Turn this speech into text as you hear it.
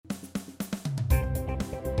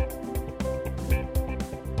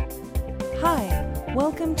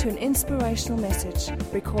Welcome to an inspirational message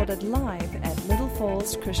recorded live at Little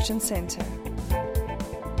Falls Christian Center.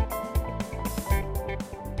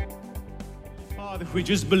 Father, if we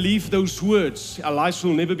just believe those words, our lives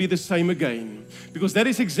will never be the same again. Because that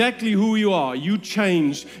is exactly who you are. You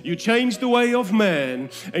changed the way of man,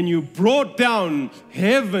 and you brought down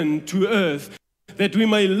heaven to earth, that we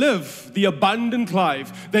may live the abundant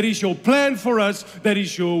life. That is your plan for us. That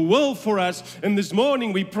is your will for us. And this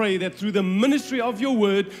morning we pray that through the ministry of your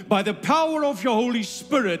word, by the power of your Holy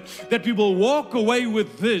Spirit, that we will walk away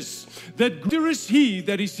with this, that greater is He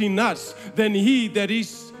that is in us than he that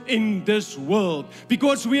is in this world,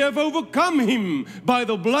 because we have overcome him by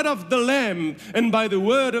the blood of the Lamb and by the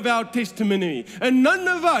word of our testimony. And none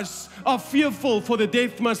of us are fearful for the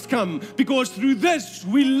death must come, because through this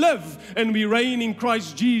we live and we reign in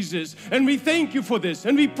Christ Jesus. And we thank you for this,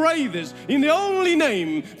 and we pray this in the only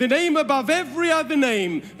name, the name above every other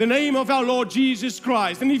name, the name of our Lord Jesus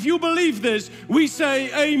Christ. And if you believe this, we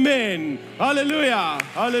say amen. Hallelujah.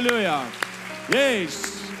 Hallelujah.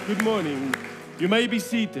 Yes. Good morning. You may be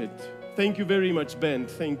seated. Thank you very much, Ben.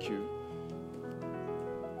 Thank you.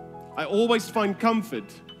 I always find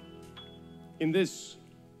comfort in this.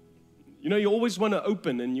 You know, you always want to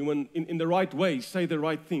open and you want, in the right way, say the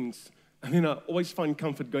right things. I mean, I always find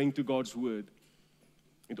comfort going to God's word.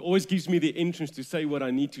 It always gives me the entrance to say what I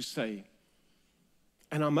need to say.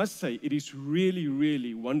 And I must say, it is really,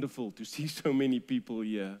 really wonderful to see so many people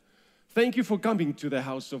here. Thank you for coming to the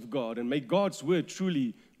house of God, and may God's word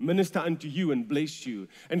truly minister unto you and bless you.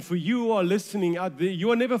 And for you who are listening out there,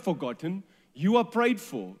 you are never forgotten. You are prayed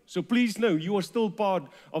for. So please know you are still part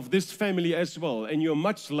of this family as well, and you are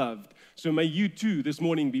much loved. So may you too this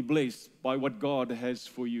morning be blessed by what God has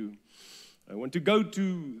for you. I want to go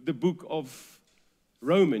to the book of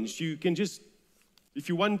Romans. You can just, if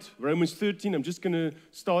you want, Romans 13, I'm just going to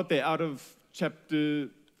start there out of chapter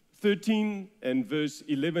 13 and verse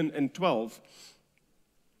 11 and 12.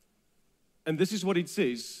 And this is what it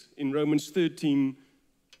says in Romans 13,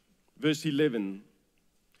 verse 11.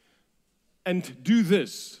 And do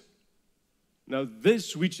this. Now,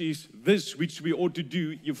 this which we ought to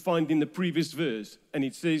do, you find in the previous verse. And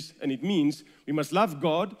it says, and it means we must love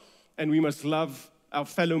God and we must love our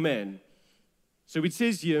fellow man. So it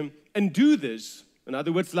says here, and do this, in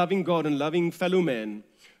other words, loving God and loving fellow man,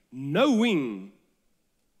 knowing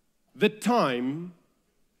the time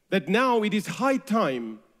that now it is high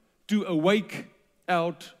time to awake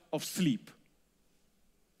out of sleep.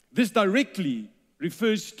 This directly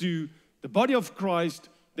refers to the body of Christ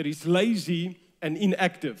that is lazy and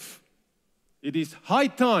inactive. It is high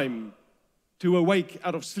time to awake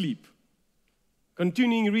out of sleep.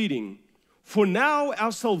 Continuing reading. For now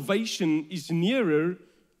our salvation is nearer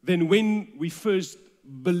than when we first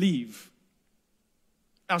believe.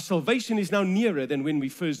 Our salvation is now nearer than when we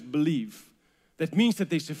first believe. That means that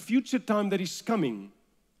there's a future time that is coming,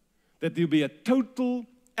 that there'll be a total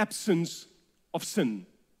absence of sin.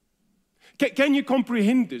 Can you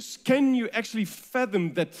comprehend this? Can you actually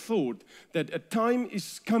fathom that thought, that a time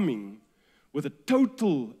is coming with a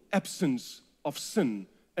total absence of sin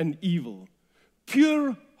and evil?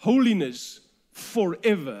 Pure holiness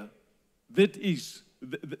forever, that is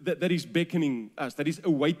beckoning us, that is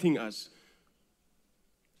awaiting us.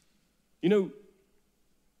 You know,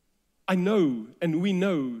 I know, and we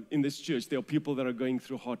know in this church there are people that are going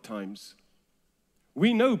through hard times.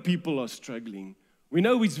 We know people are struggling. We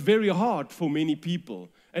know it's very hard for many people.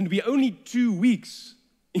 And we're only 2 weeks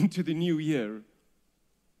into the new year.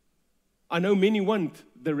 I know many want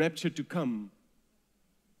the rapture to come.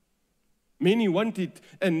 Many want it,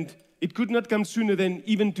 and it could not come sooner than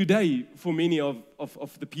even today for many of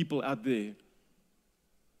the people out there.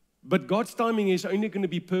 But God's timing is only going to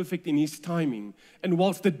be perfect in His timing. And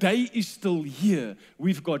whilst the day is still here,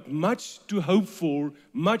 we've got much to hope for,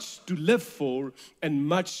 much to live for, and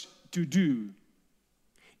much to do.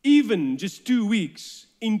 Even just 2 weeks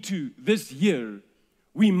into this year,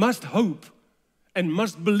 we must hope and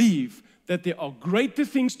must believe that there are greater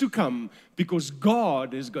things to come, because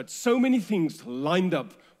God has got so many things lined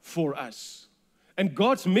up for us. And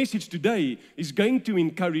God's message today is going to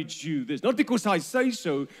encourage you. This, not because I say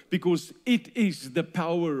so, because it is the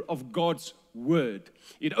power of God's word.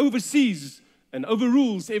 It oversees and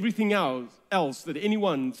overrules everything else that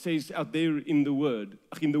anyone says out there in the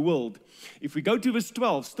world. If we go to verse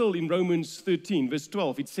 12, still in Romans 13, verse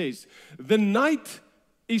 12, it says, the night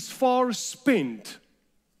is far spent.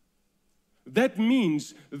 That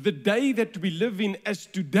means the day that we live in as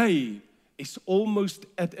today is almost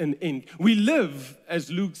at an end. We live, as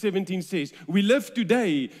Luke 17 says, we live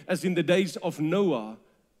today as in the days of Noah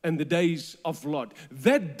and the days of Lot.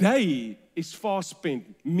 That day is far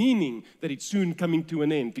spent, meaning that it's soon coming to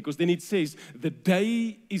an end, because then it says, the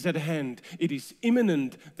day is at hand. It is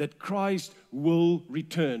imminent that Christ will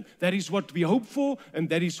return. That is what we hope for, and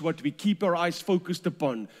that is what we keep our eyes focused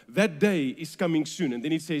upon. That day is coming soon. And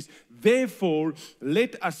then it says, therefore,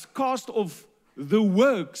 let us cast off the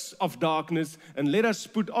works of darkness, and let us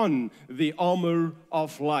put on the armor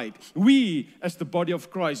of light. We, as the body of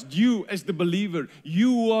Christ, you as the believer,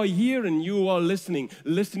 you who are here and you who are listening,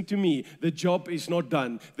 listen to me. The job is not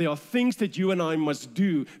done. There are things that you and I must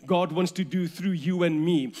do. God wants to do through you and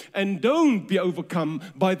me. And don't be overcome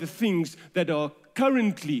by the things that are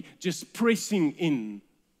currently just pressing in.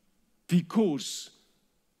 Because,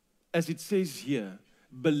 as it says here,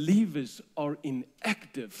 believers are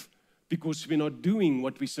inactive because we're not doing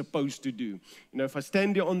what we're supposed to do. You know, if I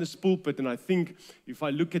stand here on this pulpit and I think, if I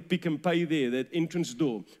look at Pick and Pay there, that entrance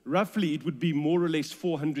door, roughly it would be more or less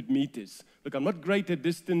 400 meters. Look, I'm not great at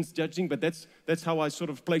distance judging, but that's how I sort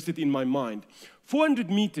of place it in my mind.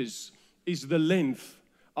 400 meters is the length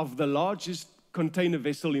of the largest container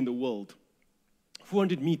vessel in the world.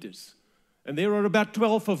 400 meters. And there are about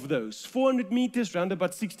 12 of those. 400 meters, around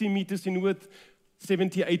about 60 meters in width,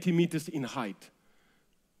 70, 80 meters in height.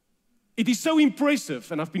 It is so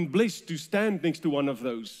impressive, and I've been blessed to stand next to one of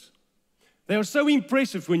those. They are so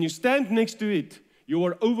impressive. When you stand next to it, you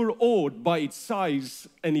are overawed by its size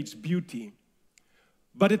and its beauty.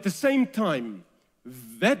 But at the same time,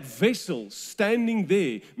 that vessel standing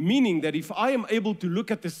there, meaning that if I am able to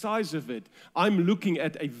look at the size of it, I'm looking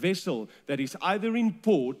at a vessel that is either in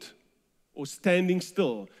port or standing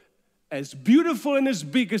still. As beautiful and as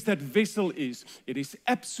big as that vessel is, it is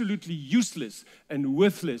absolutely useless and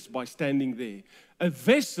worthless by standing there. A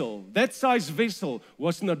vessel, that size vessel,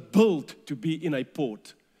 was not built to be in a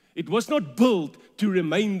port. It was not built to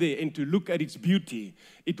remain there and to look at its beauty.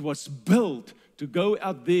 It was built to go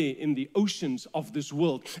out there in the oceans of this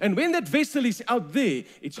world. And when that vessel is out there,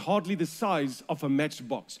 it's hardly the size of a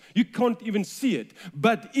matchbox. You can't even see it,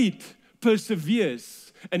 but it perseveres.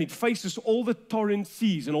 And it faces all the torrent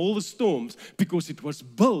seas and all the storms because it was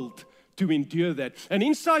built to endure that. And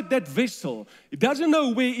inside that vessel, it doesn't know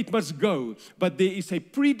where it must go, but there is a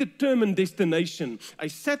predetermined destination. A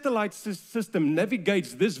satellite system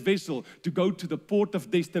navigates this vessel to go to the port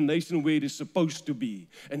of destination where it is supposed to be.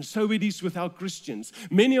 And so it is with our Christians.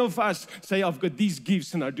 Many of us say, I've got these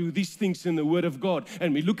gifts and I do these things in the Word of God.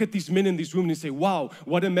 And we look at these men and these women and say, wow,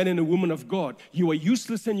 what a man and a woman of God. You are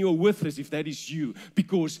useless and you are worthless if that is you,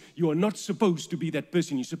 because you are not supposed to be that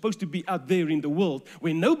person. You're supposed to be out there in the world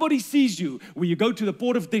where nobody sees you, where you go to the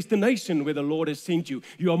port of destination where the Lord has sent you.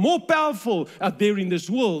 You are more powerful out there in this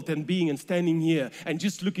world than being and standing here and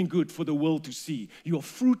just looking good for the world to see. You are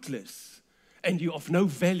fruitless and you are of no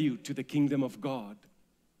value to the kingdom of God.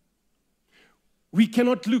 We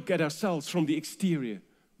cannot look at ourselves from the exterior,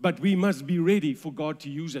 but we must be ready for God to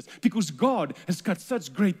use us, because God has got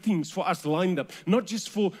such great things for us lined up, not just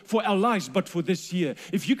for our lives, but for this year.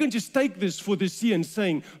 If you can just take this for this year and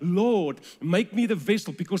saying, Lord, make me the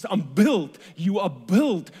vessel, because I'm built. You are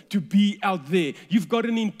built to be out there. You've got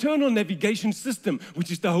an internal navigation system, which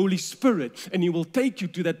is the Holy Spirit, and He will take you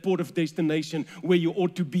to that port of destination where you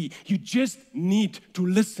ought to be. You just need to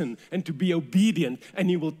listen and to be obedient, and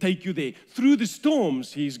He will take you there. Through the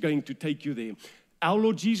storms, He is going to take you there. Our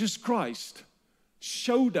Lord Jesus Christ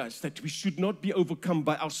showed us that we should not be overcome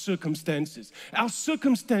by our circumstances. Our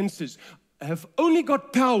circumstances have only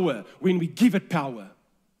got power when we give it power.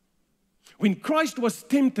 When Christ was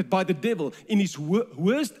tempted by the devil in His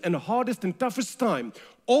worst and hardest and toughest time,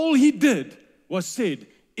 all He did was said,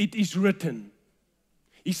 it is written.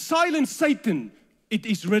 He silenced Satan, it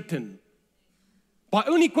is written. By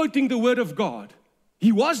only quoting the Word of God.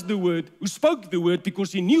 He was the Word who spoke the Word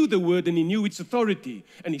because He knew the Word and He knew its authority,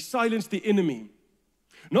 and He silenced the enemy.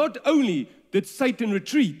 Not only did Satan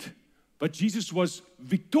retreat, but Jesus was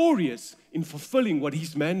victorious in fulfilling what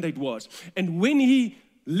His mandate was. And when He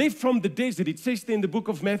left from the desert, it says there in the book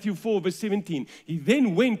of Matthew 4 verse 17, He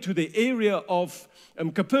then went to the area of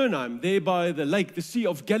Capernaum, there by the lake, the Sea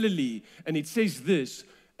of Galilee, and it says this,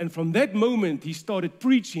 and from that moment He started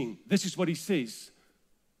preaching. This is what He says,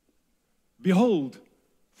 behold,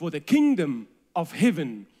 for the kingdom of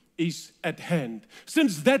heaven is at hand.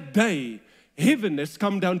 Since that day, heaven has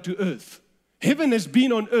come down to earth. Heaven has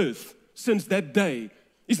been on earth since that day.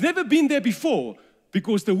 It's never been there before,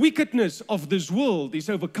 because the wickedness of this world is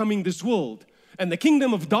overcoming this world. And the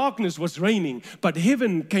kingdom of darkness was reigning, but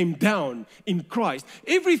heaven came down in Christ.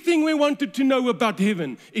 Everything we wanted to know about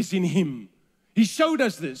heaven is in Him. He showed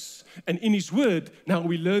us this, and in His Word, now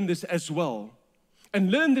we learn this as well. And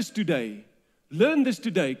learn this today. Learn this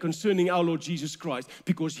today concerning our Lord Jesus Christ,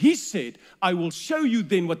 because He said, I will show you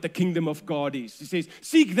then what the kingdom of God is. He says,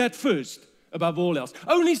 seek that first above all else.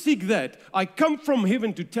 Only seek that. I come from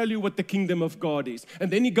heaven to tell you what the kingdom of God is. And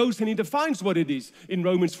then He goes and He defines what it is in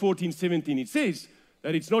Romans 14:17. It says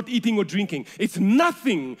that it's not eating or drinking. It's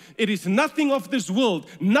nothing. It is nothing of this world,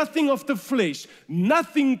 nothing of the flesh,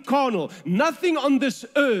 nothing carnal, nothing on this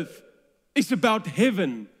earth. It's about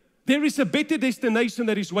heaven. There is a better destination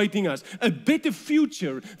that is waiting us, a better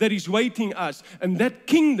future that is waiting us. And that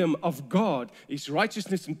kingdom of God is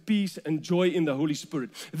righteousness and peace and joy in the Holy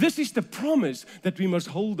Spirit. This is the promise that we must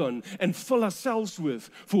hold on and fill ourselves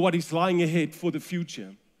with for what is lying ahead for the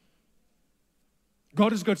future.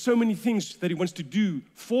 God has got so many things that He wants to do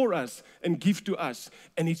for us and give to us.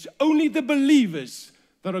 And it's only the believers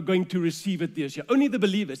that are going to receive it this year. Only the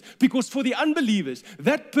believers. Because for the unbelievers,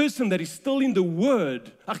 that person that is still in the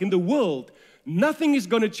world, nothing is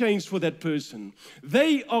going to change for that person.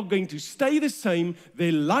 They are going to stay the same.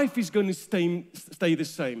 Their life is going to stay the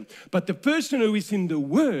same. But the person who is in the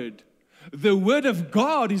Word of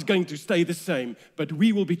God is going to stay the same. But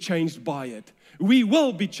we will be changed by it. We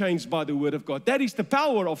will be changed by the Word of God. That is the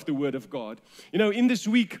power of the Word of God. You know, in this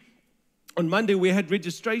week, on Monday, we had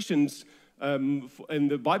registrations. And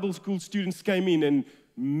the Bible school students came in, and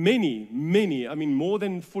many, I mean more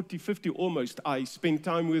than 40, 50 almost, I spent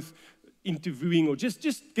time with interviewing or just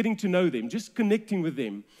getting to know them, just connecting with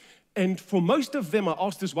them. And for most of them, I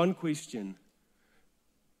asked this one question.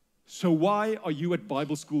 So why are you at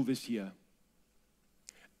Bible school this year?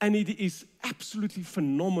 And it is absolutely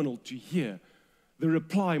phenomenal to hear the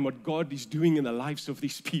reply and what God is doing in the lives of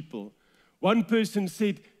these people. One person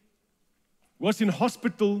said, was in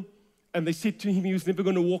hospital, and they said to him he was never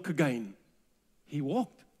going to walk again. He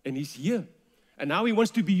walked, and he's here. And now he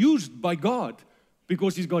wants to be used by God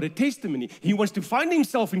because he's got a testimony. He wants to find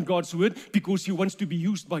himself in God's Word because he wants to be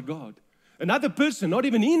used by God. Another person, not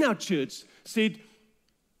even in our church, said,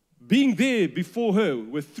 being there before her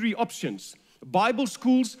with 3 options. Bible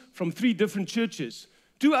schools from 3 different churches.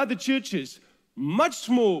 2 other churches, much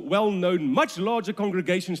more well-known, much larger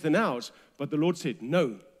congregations than ours. But the Lord said,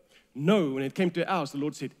 no. No, when it came to ours, the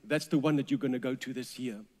Lord said, that's the one that you're going to go to this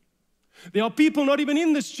year. There are people not even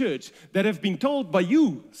in this church that have been told by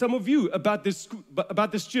you, some of you, about this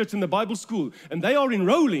church and the Bible school. And they are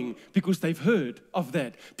enrolling because they've heard of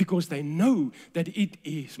that, because they know that it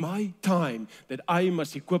is my time that I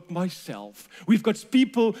must equip myself. We've got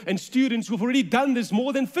people and students who have already done this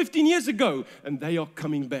more than 15 years ago, and they are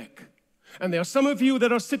coming back. And there are some of you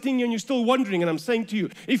that are sitting here and you're still wondering, and I'm saying to you,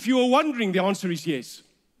 if you are wondering, the answer is yes.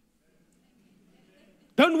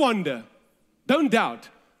 Don't wonder. Don't doubt.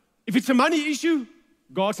 If it's a money issue,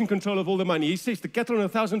 God's in control of all the money. He says the cattle on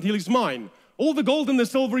 1,000 hills is mine. All the gold and the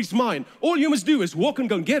silver is mine. All you must do is walk and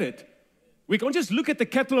go and get it. We can't just look at the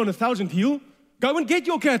cattle on 1,000 hills. Go and get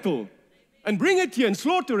your cattle and bring it here and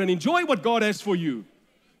slaughter and enjoy what God has for you.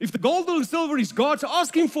 If the gold and silver is God's,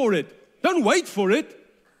 ask Him for it. Don't wait for it.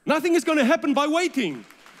 Nothing is going to happen by waiting.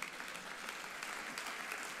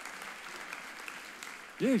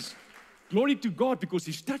 Yes. Glory to God, because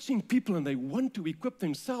He's touching people and they want to equip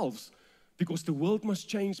themselves, because the world must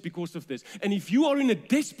change because of this. And if you are in a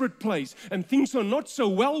desperate place and things are not so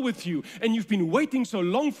well with you and you've been waiting so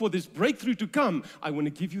long for this breakthrough to come, I want to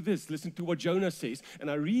give you this. Listen to what Jonah says. And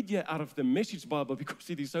I read here out of the Message Bible because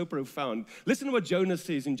it is so profound. Listen to what Jonah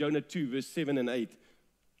says in Jonah 2, verse 7 and 8.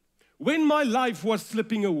 When my life was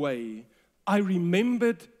slipping away, I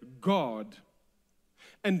remembered God,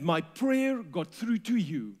 and my prayer got through to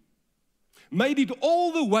you. Made it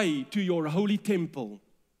all the way to your holy temple.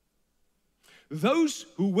 Those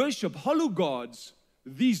who worship hollow gods,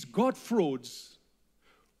 these God frauds,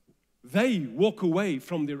 they walk away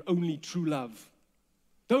from their only true love.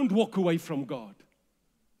 Don't walk away from God.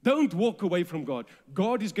 Don't walk away from God.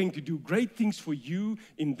 God is going to do great things for you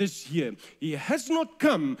in this year. He has not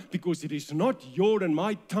come because it is not your and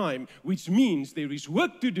my time, which means there is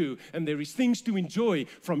work to do and there is things to enjoy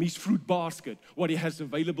from His fruit basket, what He has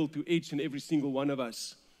available to each and every single one of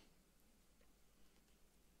us.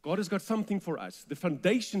 God has got something for us. The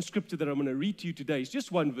foundation scripture that I'm going to read to you today is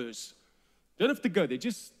just one verse. Don't have to go there.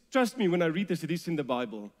 Just trust me when I read this, it is in the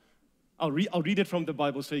Bible. I'll read it from the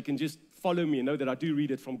Bible so you can just follow me and know that I do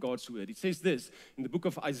read it from God's Word. It says this in the book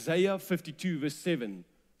of Isaiah 52, verse 7.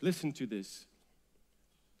 Listen to this.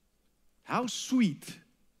 How sweet,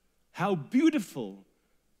 how beautiful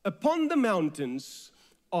upon the mountains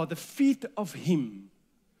are the feet of Him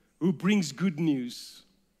who brings good news,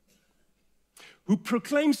 who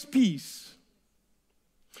proclaims peace,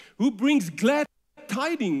 who brings glad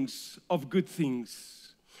tidings of good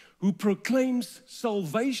things, who proclaims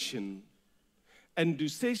salvation and who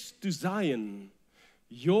says to Zion,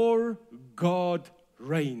 your God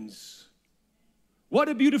reigns. What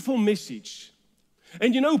a beautiful message.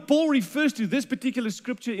 And you know, Paul refers to this particular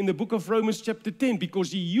scripture in the book of Romans chapter 10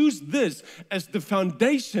 because he used this as the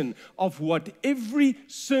foundation of what every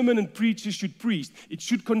sermon and preacher should preach. It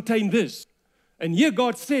should contain this. And here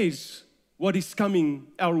God says what is coming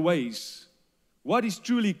our ways. What is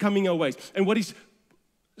truly coming our ways. And what is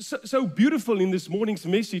so beautiful in this morning's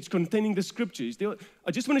message containing the scriptures.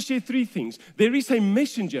 I just want to share 3 things. There is a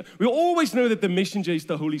messenger. We always know that the messenger is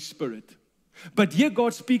the Holy Spirit. But here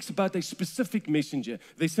God speaks about a specific messenger.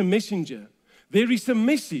 There's a messenger. There is a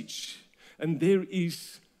message. And there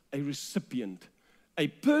is a recipient. A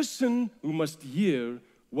person who must hear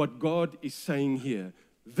what God is saying here.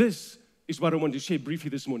 This is what I want to share briefly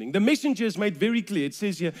this morning. The messenger is made very clear. It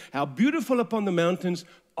says here, how beautiful upon the mountains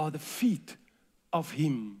are the feet of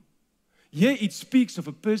him. Here it speaks of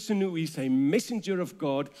a person who is a messenger of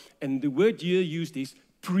God. And the word here used is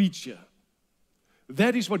preacher.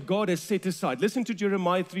 That is what God has set aside. Listen to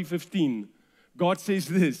Jeremiah 3:15. God says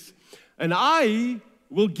this, and I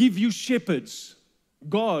will give you shepherds.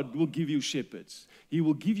 God will give you shepherds. He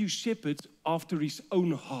will give you shepherds after his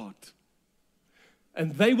own heart.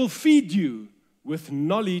 And they will feed you with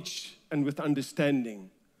knowledge and with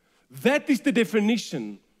understanding. That is the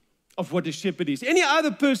definition of what a shepherd is. Any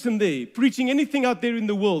other person there preaching anything out there in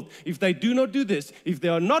the world, if they do not do this, if they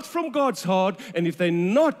are not from God's heart, and if they're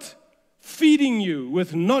not feeding you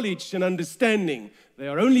with knowledge and understanding, they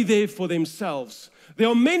are only there for themselves. There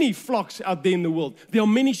are many flocks out there in the world. There are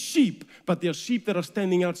many sheep, but there are sheep that are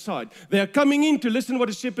standing outside. They are coming in to listen to what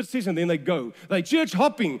a shepherd says, and then they go. They're church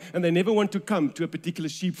hopping, and they never want to come to a particular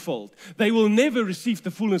sheepfold. They will never receive the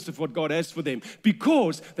fullness of what God has for them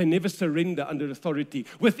because they never surrender under authority.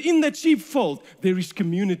 Within that sheepfold, there is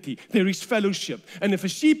community, there is fellowship. And if a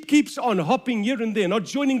sheep keeps on hopping here and there, not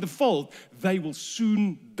joining the fold, they will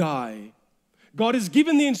soon die. God has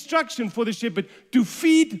given the instruction for the shepherd to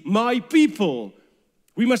feed my people.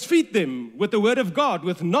 We must feed them with the word of God,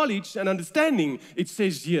 with knowledge and understanding, it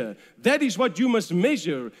says here. That is what you must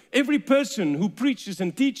measure. Every person who preaches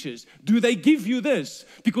and teaches, do they give you this?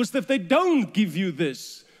 Because if they don't give you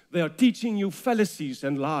this, they are teaching you fallacies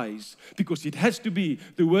and lies, because it has to be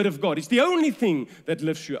the word of God. It's the only thing that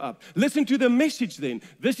lifts you up. Listen to the message then.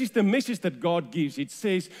 This is the message that God gives. It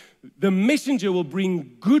says, the messenger will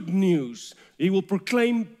bring good news. He will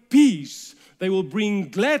proclaim peace. They will bring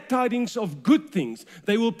glad tidings of good things.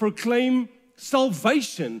 They will proclaim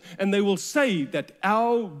salvation, and they will say that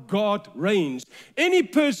our God reigns. Any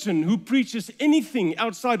person who preaches anything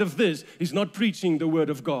outside of this is not preaching the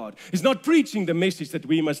word of God. Is not preaching the message that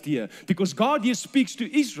we must hear. Because God here speaks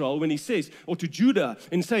to Israel when he says, or to Judah,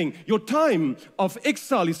 in saying, your time of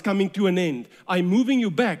exile is coming to an end. I'm moving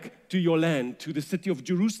you back to your land, to the city of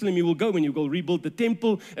Jerusalem. You will go and you will rebuild the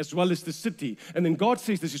temple as well as the city. And then God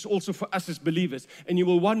says this is also for us as believers. And you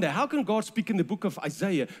will wonder, how can God speak in the book of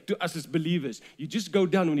Isaiah to us as believers? You just go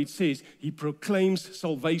down when it says he proclaims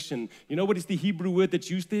salvation. You know what is the Hebrew word that's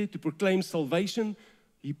used there to proclaim salvation?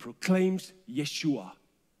 He proclaims Yeshua.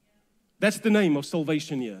 That's the name of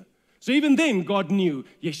salvation here. So even then, God knew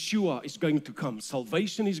Yeshua is going to come.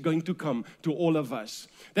 Salvation is going to come to all of us.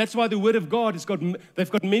 That's why the Word of God they've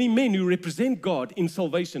got many men who represent God in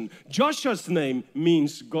salvation. Joshua's name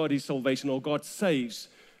means God is salvation, or God saves.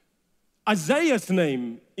 Isaiah's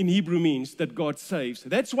name in Hebrew means that God saves.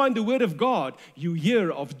 That's why in the Word of God, you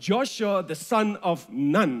hear of Joshua, the son of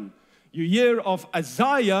Nun. You hear of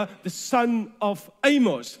Isaiah, the son of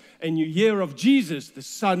Amos. And you hear of Jesus, the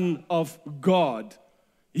Son of God.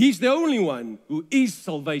 He's the only one who is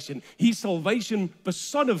salvation. He's salvation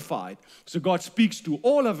personified. So God speaks to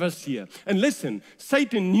all of us here. And listen,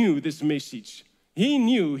 Satan knew this message. He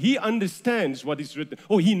knew, he understands what is written.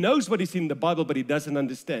 Or he knows what is in the Bible, but he doesn't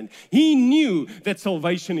understand. He knew that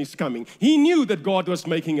salvation is coming. He knew that God was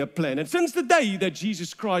making a plan. And since the day that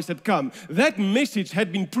Jesus Christ had come, that message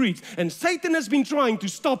had been preached. And Satan has been trying to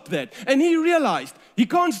stop that. And he realized he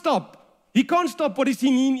can't stop. He can't stop what is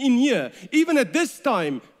in here. Even at this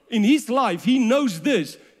time in his life, he knows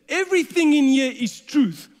this. Everything in here is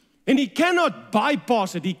truth. And he cannot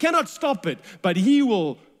bypass it. He cannot stop it. But he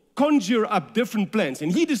will conjure up different plans.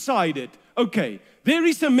 And he decided, okay, there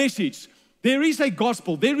is a message. There is a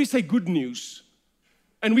gospel. There is a good news.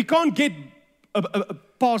 And we can't get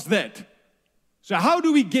past that. So how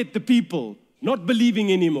do we get the people not believing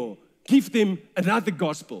anymore? Give them another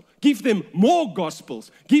gospel. Give them more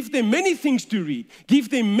gospels. Give them many things to read. Give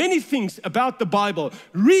them many things about the Bible.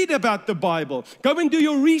 Read about the Bible. Go and do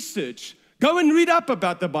your research. Go and read up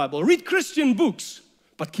about the Bible. Read Christian books.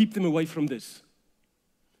 But keep them away from this.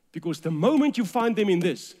 Because the moment you find them in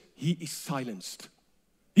this, he is silenced.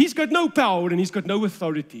 He's got no power and he's got no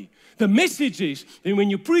authority. The message is that when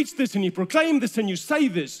you preach this and you proclaim this and you say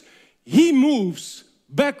this, he moves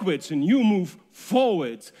backwards and you move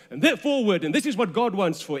forwards and then forward. And this is what God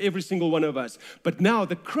wants for every single one of us. But now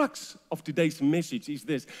the crux of today's message is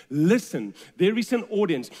this. Listen, there is an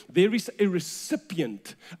audience. There is a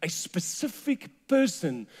recipient, a specific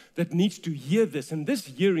person that needs to hear this. And this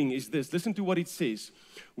hearing is this. Listen to what it says.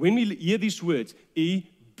 When we hear these words, he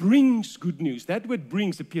brings good news. That word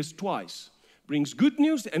brings appears twice. Brings good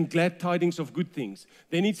news and glad tidings of good things.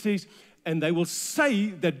 Then it says, and they will say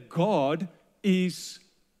that God is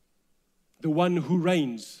the one who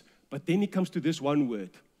reigns. But then it comes to this one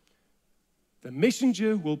word. The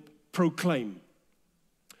messenger will proclaim.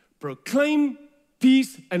 Proclaim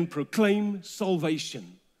peace and proclaim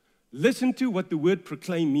salvation. Listen to what the word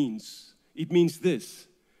proclaim means. It means this.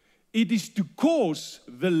 It is to cause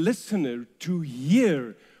the listener to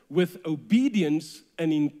hear with obedience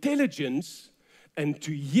and intelligence and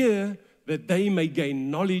to hear that they may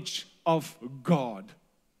gain knowledge of God.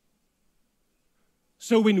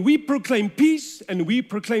 So when we proclaim peace and we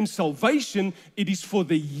proclaim salvation, it is for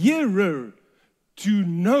the hearer to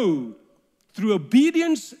know through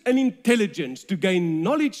obedience and intelligence to gain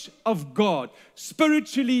knowledge of God,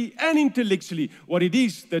 spiritually and intellectually, what it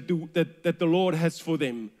is that the Lord has for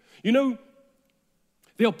them. You know,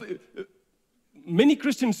 many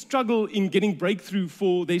Christians struggle in getting breakthrough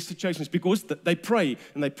for their situations because they pray,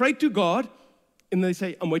 and they pray to God, and they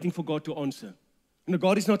say, I'm waiting for God to answer. You know,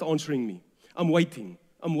 God is not answering me. I'm waiting.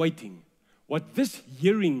 What this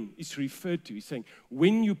hearing is referred to is saying,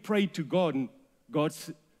 when you pray to God, and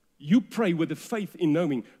you pray with the faith in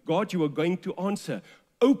knowing, God, you are going to answer.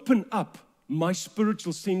 Open up my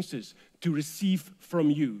spiritual senses to receive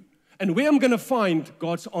from you. And where I'm going to find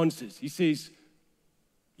God's answers, he says,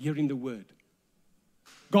 here in the Word.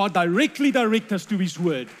 God directly directs us to His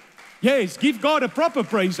Word. Yes, give God a proper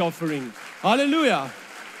praise offering. Hallelujah.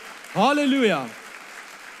 Hallelujah.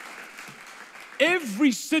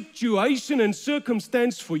 Every situation and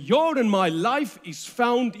circumstance for your and my life is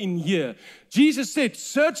found in here. Jesus said,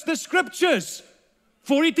 search the Scriptures,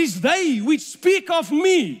 for it is they which speak of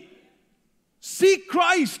me. Seek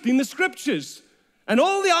Christ in the Scriptures. And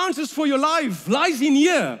all the answers for your life lies in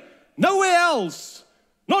here. Nowhere else.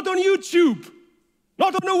 Not on YouTube.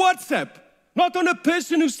 Not on a WhatsApp. Not on a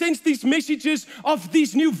person who sends these messages of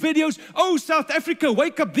these new videos. Oh, South Africa,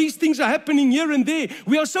 wake up. These things are happening here and there.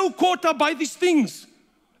 We are so caught up by these things.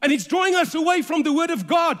 And it's drawing us away from the Word of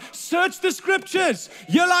God. Search the Scriptures.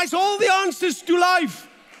 Here lies all the answers to life.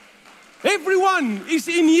 Everyone is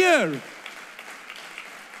in here.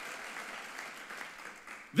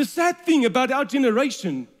 The sad thing about our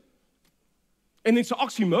generation, and it's an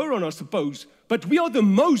oxymoron, I suppose, but we are the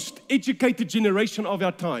most educated generation of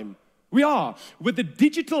our time. We are. With the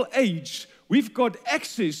digital age, we've got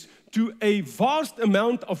access to a vast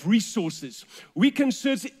amount of resources. We can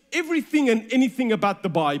search everything and anything about the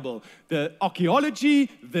Bible. The archaeology,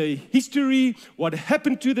 the history, what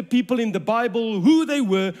happened to the people in the Bible, who they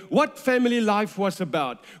were, what family life was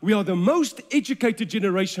about. We are the most educated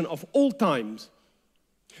generation of all times.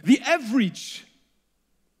 The average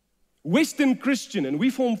Western Christian, and we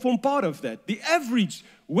form part of that, the average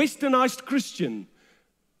Westernized Christian,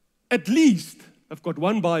 at least have got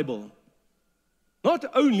one Bible. Not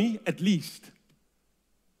only at least.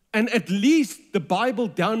 And at least the Bible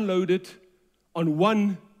downloaded on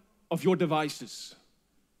one of your devices.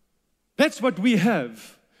 That's what we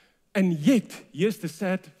have. And yet, here's the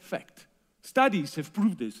sad fact. Studies have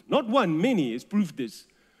proved this. Not one, many has proved this.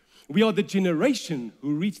 We are the generation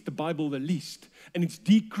who reads the Bible the least, and it's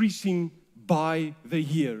decreasing by the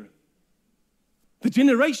year. The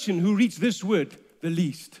generation who reads this word the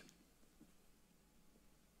least.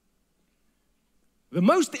 The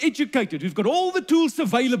most educated, who've got all the tools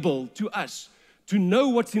available to us to know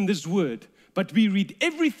what's in this word, but we read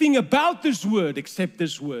everything about this word except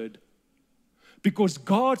this word. Because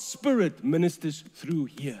God's Spirit ministers through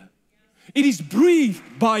here. It is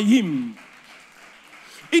breathed by Him.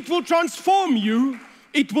 It will transform you,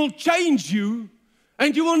 it will change you,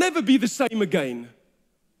 and you will never be the same again.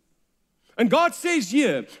 And God says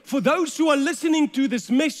here, for those who are listening to this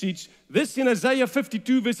message, this in Isaiah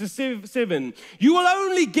 52 verses 7, you will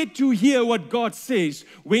only get to hear what God says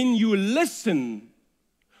when you listen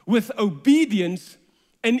with obedience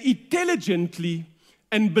and intelligently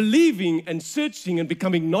and believing and searching and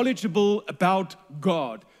becoming knowledgeable about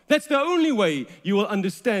God. That's the only way you will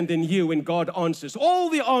understand and hear when God answers. All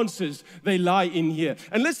the answers, they lie in here.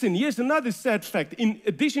 And listen, here's another sad fact. In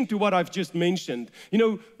addition to what I've just mentioned,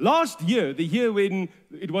 last year, the year when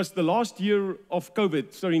it was the last year of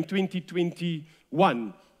COVID, so in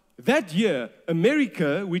 2021, that year,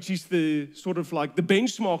 America, which is the sort of like the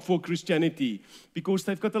benchmark for Christianity, because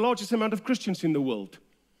they've got the largest amount of Christians in the world,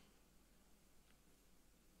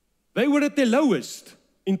 they were at their lowest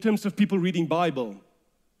in terms of people reading Bible.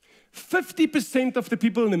 50% of the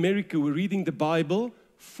people in America were reading the Bible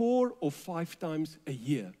 4 or 5 times a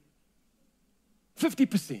year.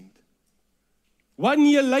 50%. 1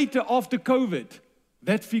 year later, after COVID,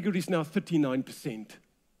 that figure is now 39%.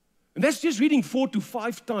 And that's just reading 4 to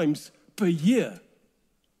 5 times per year.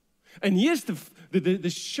 And here's the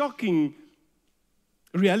shocking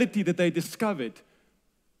reality that they discovered.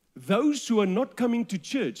 Those who are not coming to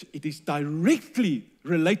church, it is directly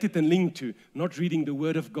related and linked to not reading the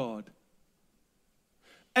Word of God.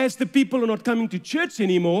 As the people are not coming to church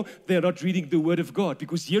anymore, they're not reading the Word of God.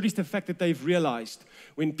 Because here is the fact that they've realized.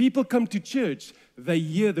 When people come to church, they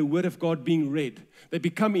hear the Word of God being read. They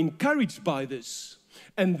become encouraged by this.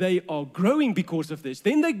 And they are growing because of this.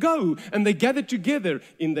 Then they go and they gather together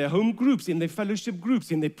in their home groups, in their fellowship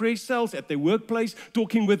groups, in their prayer cells, at their workplace,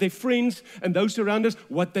 talking with their friends and those around us,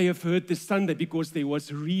 what they have heard this Sunday, because there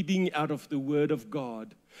was reading out of the Word of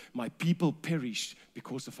God. My people perish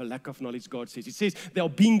because of a lack of knowledge, God says. It says they are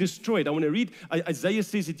being destroyed. I want to read, Isaiah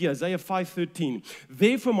says it here, Isaiah 5:13.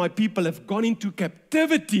 Therefore my people have gone into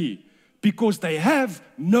captivity because they have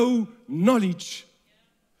no knowledge.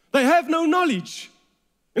 They have no knowledge.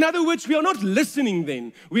 In other words, we are not listening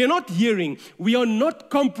then. We are not hearing. We are not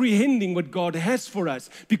comprehending what God has for us,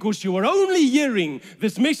 because you are only hearing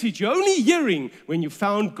this message. You're only hearing when you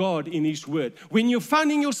found God in His Word. When you're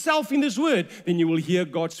finding yourself in His Word, then you will hear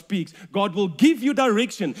God speaks. God will give you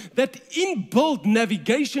direction. That inbuilt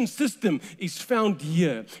navigation system is found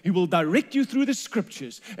here. He will direct you through the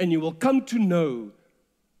Scriptures, and you will come to know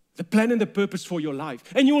the plan and the purpose for your life.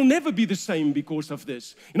 And you will never be the same because of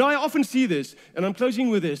this. I often see this, and I'm closing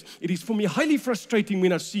with this. It is for me highly frustrating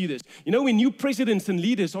when I see this. When new presidents and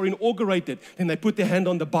leaders are inaugurated, then they put their hand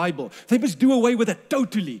on the Bible. They must do away with it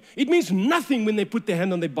totally. It means nothing when they put their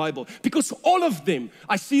hand on their Bible, because all of them,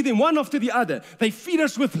 I see them one after the other. They feed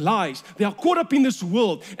us with lies. They are caught up in this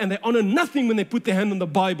world, and they honor nothing when they put their hand on the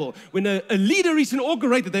Bible. When a leader is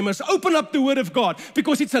inaugurated, they must open up the Word of God,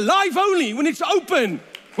 because it's alive only when it's open.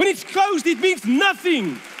 When it's closed, it means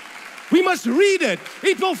nothing. We must read it.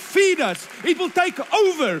 It will feed us. It will take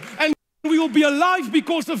over. And we will be alive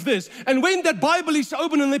because of this. And when that Bible is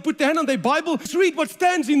open and they put their hand on their Bible, just read what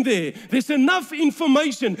stands in there. There's enough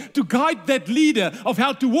information to guide that leader of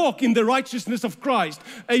how to walk in the righteousness of Christ.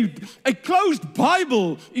 A closed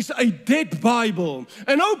Bible is a dead Bible.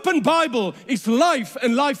 An open Bible is life,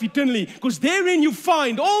 and life eternally, because therein you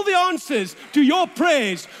find all the answers to your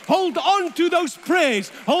prayers. Hold on to those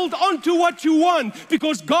prayers. Hold on to what you want,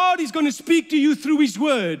 because God is going to speak to you through His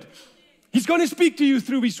Word. He's going to speak to you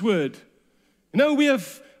through His Word.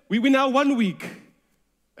 We're now 1 week,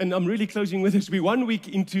 and I'm really closing with this. We're 1 week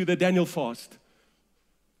into the Daniel fast.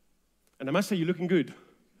 And I must say, you're looking good.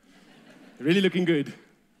 Really looking good.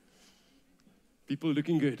 People are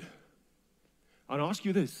looking good. I'll ask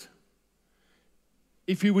you this.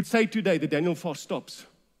 If you would say today the Daniel fast stops,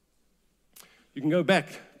 you can go back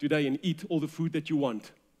today and eat all the food that you want.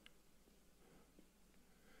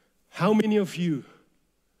 How many of you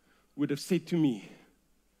would have said to me,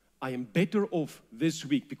 I am better off this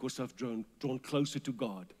week because I've drawn closer to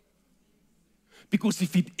God? Because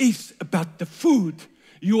if it is about the food,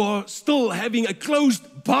 you are still having a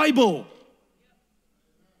closed Bible.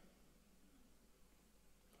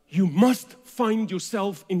 You must find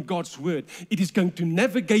yourself in God's Word. It is going to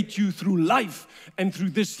navigate you through life and through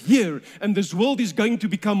this year. And this world is going to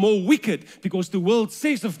become more wicked, because the world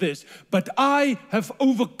says of this, but I have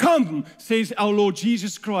overcome, says our Lord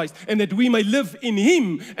Jesus Christ, and that we may live in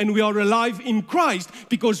Him, and we are alive in Christ,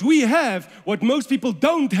 because we have what most people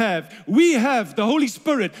don't have. We have the Holy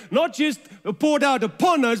Spirit, not just poured out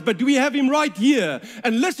upon us, but we have Him right here.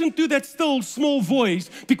 And listen to that still small voice,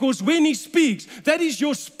 because when He speaks, that is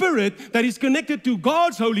your spirit that is connected to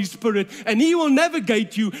God's Holy Spirit, and He will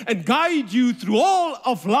navigate you and guide you through all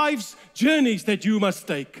of life's journeys that you must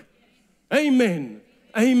take. Amen.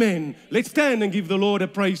 Amen. Let's stand and give the Lord a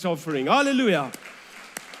praise offering. Hallelujah.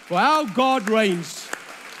 For our God reigns.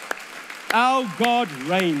 Our God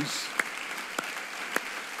reigns.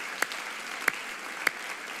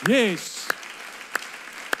 Yes.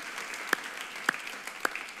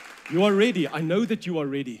 You are ready. I know that you are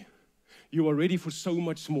ready. you are ready for so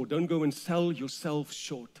much more. Don't go and sell yourself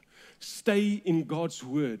short. Stay in God's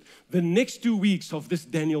word. The next 2 weeks of this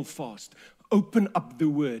Daniel fast, open up the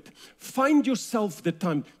word. Find yourself the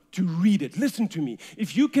time to read it. Listen to me.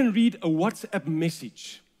 If you can read a WhatsApp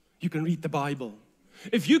message, you can read the Bible.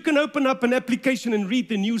 If you can open up an application and read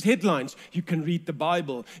the news headlines, you can read the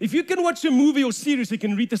Bible. If you can watch a movie or series, you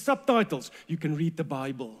can read the subtitles, you can read the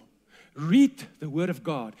Bible. Read the Word of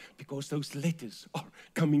God, because those letters are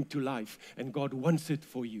coming to life and God wants it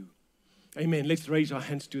for you. Amen. Let's raise our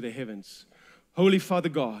hands to the heavens. Holy Father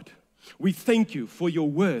God, we thank you for your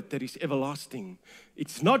word that is everlasting.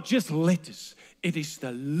 It's not just letters, it is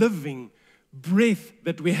the living breath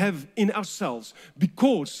that we have in ourselves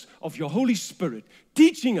because of your Holy Spirit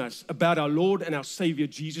teaching us about our Lord and our Savior,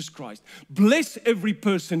 Jesus Christ. Bless every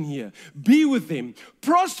person here. Be with them.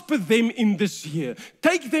 Prosper them in this year.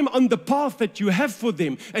 Take them on the path that you have for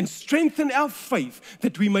them and strengthen our faith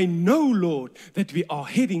that we may know, Lord, that we are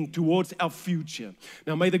heading towards our future.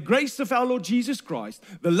 Now may the grace of our Lord Jesus Christ,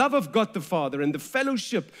 the love of God the Father, and the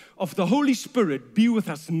fellowship of the Holy Spirit be with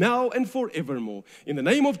us now and forevermore. In the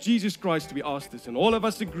name of Jesus Christ we ask this, and all of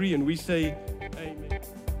us agree and we say, Amen.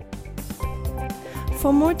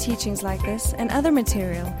 For more teachings like this and other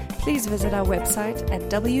material, please visit our website at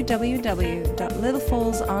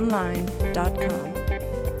www.littlefallsonline.com.